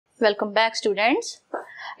Welcome back, students.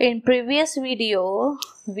 In previous video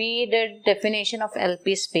we did definition of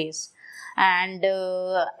LP space, and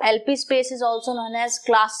LP space is also known as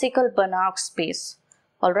classical Banach space.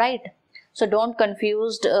 All right, so don't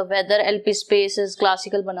confuse whether LP space is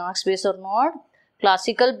classical Banach space or not.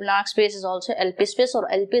 Classical Banach space is also LP space, or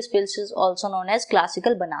LP space is also known as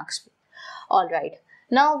classical Banach space. All right,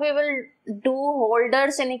 now we will do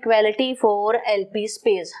Holder's inequality for LP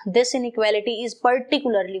space. This inequality is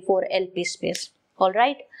particularly for LP space. All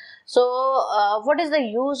right, so what is the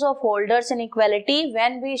use of Holder's inequality?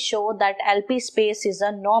 When we show that LP space is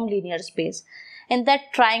a non-linear space, in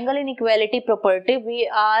that triangle inequality property we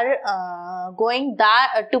are going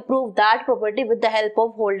to prove that property with the help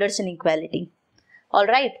of Holder's inequality. All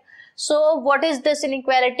right, so what is this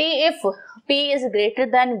inequality? If P is greater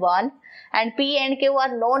than 1 and P and Q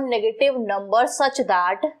are non-negative numbers such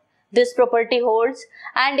that this property holds,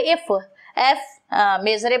 and if F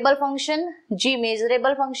measurable function, G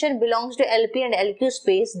measurable function belongs to LP and LQ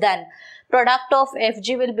space, then product of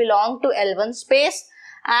FG will belong to L1 space,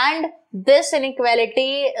 and this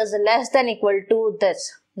inequality is less than equal to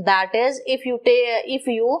this. That is, if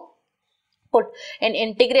you put in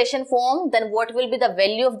integration form, then what will be the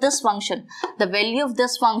value of this function? The value of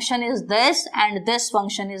this function is this, and this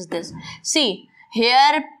function is this. See,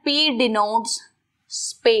 here P denotes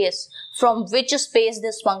space, from which space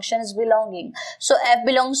this function is belonging. So F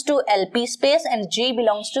belongs to LP space and G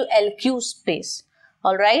belongs to LQ space.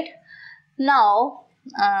 All right, now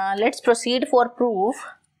let's proceed for proof.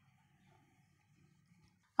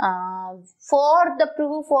 For the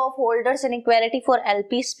proof of Holder's inequality for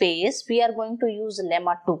LP space, we are going to use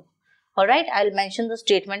lemma 2. All right, I'll mention the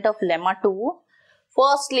statement of lemma 2.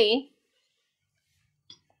 Firstly,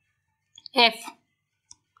 if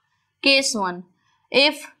case 1,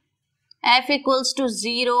 if F equals to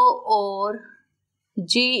 0 or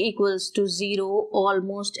G equals to 0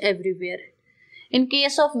 almost everywhere. In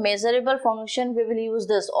case of measurable function, we will use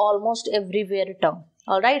this almost everywhere term.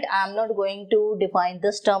 All right, I am not going to define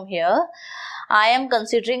this term here. I am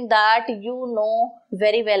considering that you know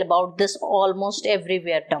very well about this almost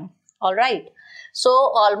everywhere term. All right, so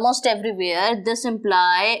almost everywhere, this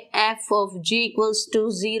imply F of G equals to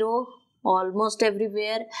 0 almost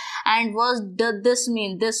everywhere. And what does this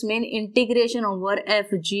mean? This means integration over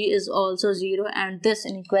FG is also 0, and this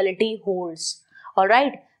inequality holds. All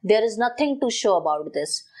right, there is nothing to show about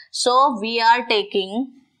this. So we are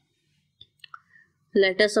taking,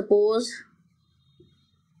 let us suppose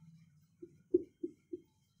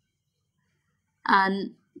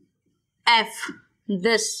an F,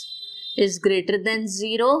 this is greater than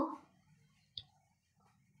 0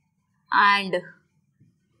 and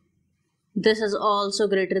this is also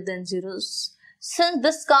greater than 0. Since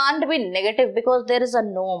this can't be negative because there is a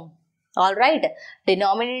norm. All right,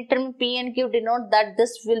 denominator P and Q denote that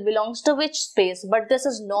this will belongs to which space, but this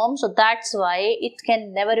is norm, so that's why it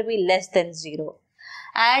can never be less than 0.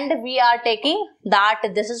 And we are taking that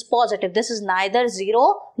this is positive, this is neither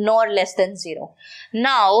 0 nor less than 0.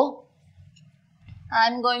 Now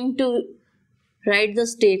I'm going to write the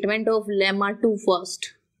statement of lemma 2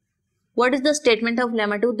 first. What is the statement of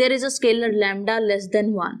lemma 2? There is a scalar lambda less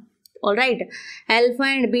than 1. All right, alpha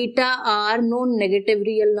and beta are non-negative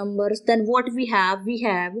real numbers. Then what we have? We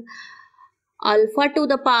have alpha to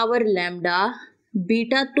the power lambda,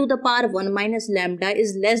 beta to the power 1 minus lambda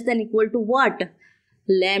is less than equal to what?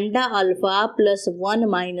 Lambda alpha plus 1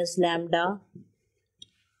 minus lambda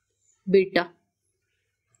beta.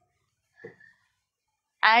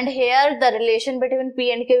 And here the relation between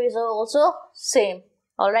P and Q is also same.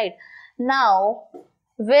 All right, now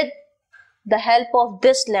with the help of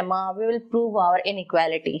this lemma, we will prove our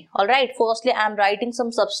inequality. All right, firstly I am writing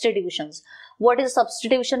some substitutions. What is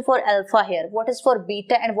substitution for alpha here? What is for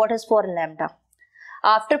beta and what is for lambda?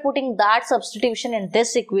 After putting that substitution in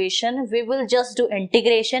this equation, we will just do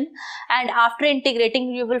integration, and after integrating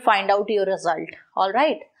you will find out your result. All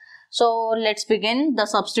right, so let's begin. The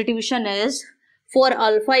substitution is for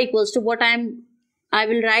alpha equals to what I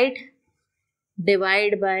will write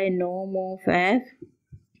divide by norm of F,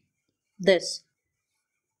 this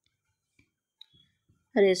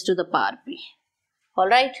raised to the power P. All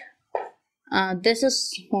right, this is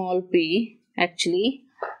small p actually.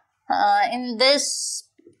 In this,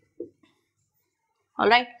 all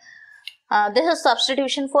right, this is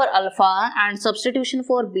substitution for alpha, and substitution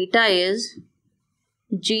for beta is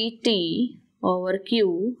gt over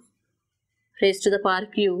q raised to the power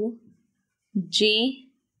q g,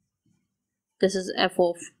 this is f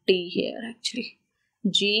of t here actually,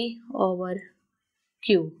 g over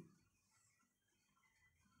q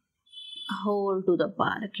whole to the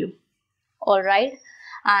power q. All right,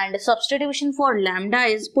 And substitution for lambda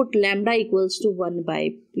is put lambda equals to 1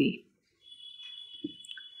 by p.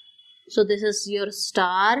 So this is your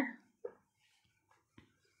star.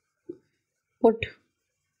 Put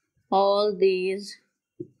all these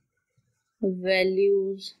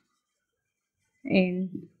values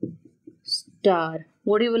in star.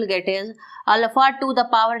 What you will get is alpha to the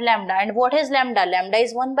power lambda. And what is lambda? Lambda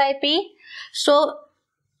is 1 by p. So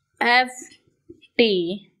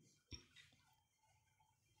ft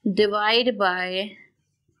divide by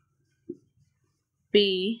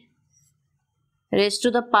p raised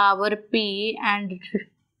to the power p and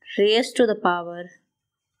raised to the power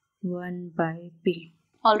 1 by p.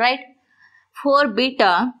 Alright. For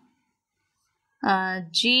beta,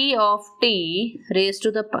 g of t raised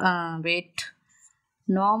to the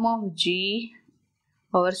norm of g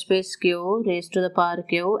over space q raised to the power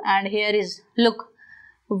q, and here is, look,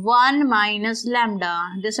 1 minus lambda.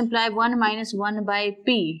 This implies 1 minus 1 by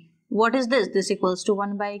p. What is this? This equals to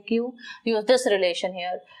 1 by q. Use this relation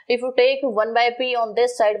here. If you take 1 by p on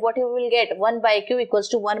this side, what you will get? 1 by q equals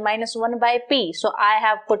to 1 minus 1 by p. So I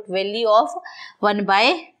have put value of 1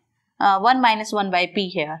 minus 1 by p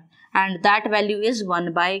here. And that value is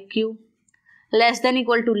 1 by q. Less than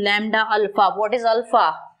equal to lambda alpha. What is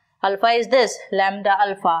alpha? Alpha is this, lambda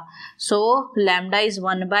alpha. So lambda is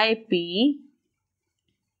 1 by p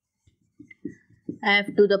f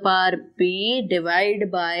to the power p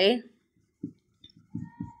divided by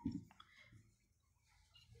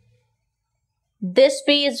this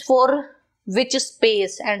p is for which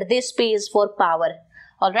space and this p is for power.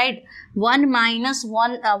 Alright, 1 minus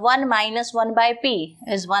 1 by p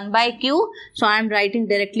is 1 by q. So I am writing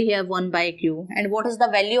directly here 1 by q. And what is the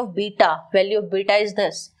value of beta? Value of beta is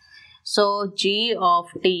this. So g of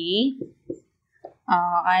t,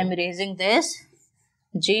 I am erasing this,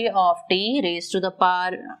 g of t raised to the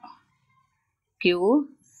power q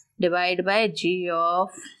divided by g of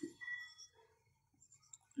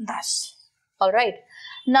this. Alright,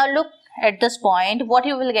 now look at this point, what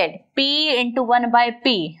you will get? P into 1 by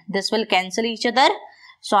p. This will cancel each other.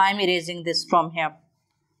 So I am erasing this from here.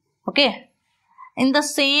 Okay. In the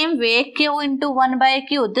same way, q into 1 by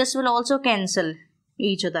q. This will also cancel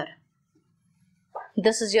each other.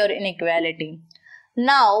 This is your inequality.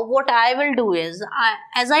 Now what I will do is,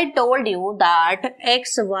 as I told you that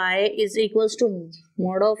xy is equals to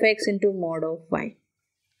mod of x into mod of y.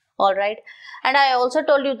 Alright, and I also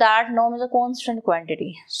told you that norm is a constant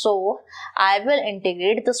quantity. So I will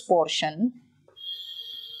integrate this portion.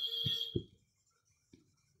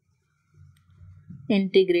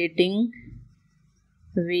 Integrating,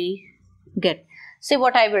 we get. See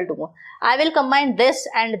what I will do. I will combine this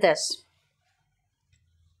and this.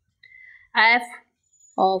 F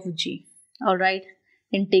of g. Alright,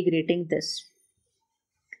 integrating this.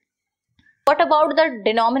 What about the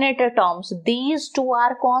denominator terms? These two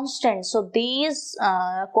are constants. So these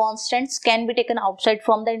constants can be taken outside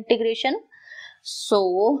from the integration.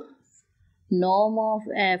 So norm of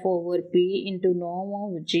f over p into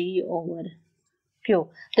norm of g over q.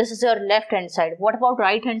 This is your left hand side. What about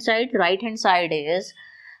right hand side? Right hand side is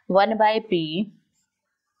 1 by p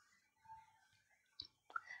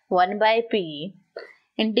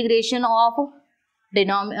integration of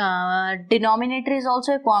denominator is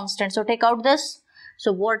also a constant. So take out this.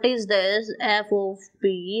 So what is this? F of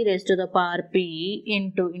p raised to the power p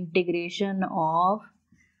into integration of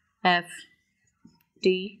f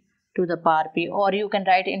t to the power p, or you can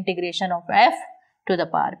write integration of f to the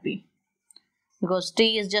power p, because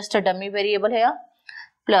t is just a dummy variable here,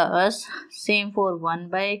 plus same for 1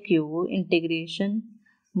 by q integration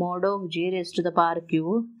mod of g raised to the power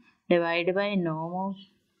q divided by norm of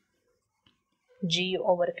g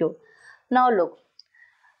over q. Now look,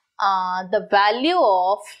 the value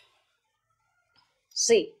of,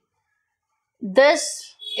 see,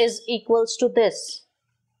 this is equals to this,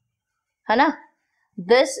 Hana?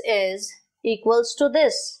 This is equals to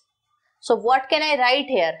this. So what can I write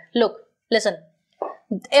here? Look, listen.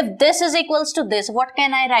 If this is equals to this, what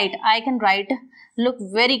can I write? I can write, look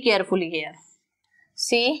very carefully here.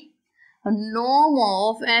 See, norm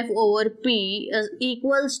of f over p is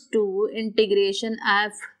equals to integration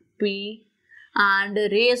f p and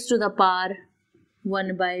raised to the power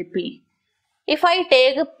 1 by p. If I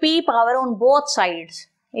take p power on both sides,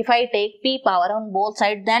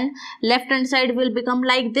 then left hand side will become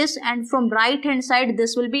like this, and from right hand side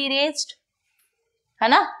this will be erased.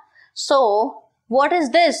 Hana? So what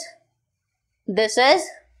is this? This is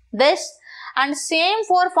this, and same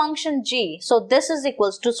for function g. So this is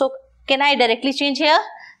equals to, so can I directly change here?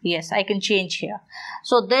 Yes, I can change here.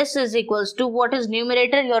 So this is equals to, what is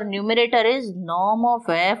numerator? Your numerator is norm of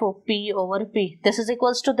f of p over p. This is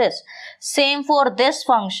equals to this. Same for this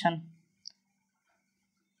function.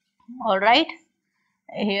 Alright.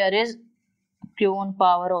 Here is q on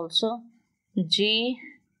power also. G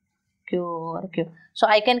q over q. So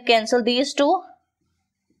I can cancel these two.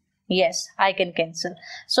 Yes, I can cancel.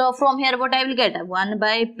 So from here what I will get? 1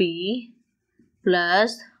 by p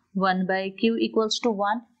plus 1 by q equals to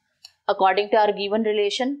 1 according to our given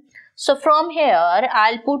relation. So from here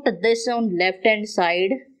I'll put this on left hand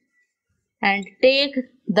side and take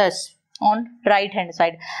this on right hand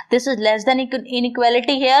side. This is less than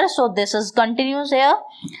inequality here, so this is continuous here.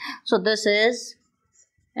 So this is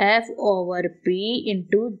f over p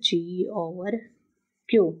into g over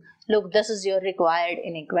q. Look, this is your required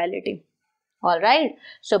inequality. Alright,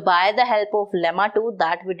 so by the help of lemma 2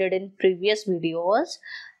 that we did in previous videos,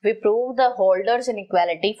 we proved the Holder's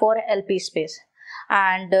inequality for LP space.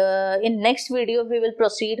 And in next video, we will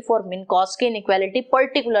proceed for Minkowski inequality,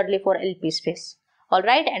 particularly for LP space.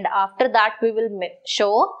 Alright, and after that, we will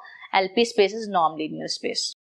show LP space is non-linear space.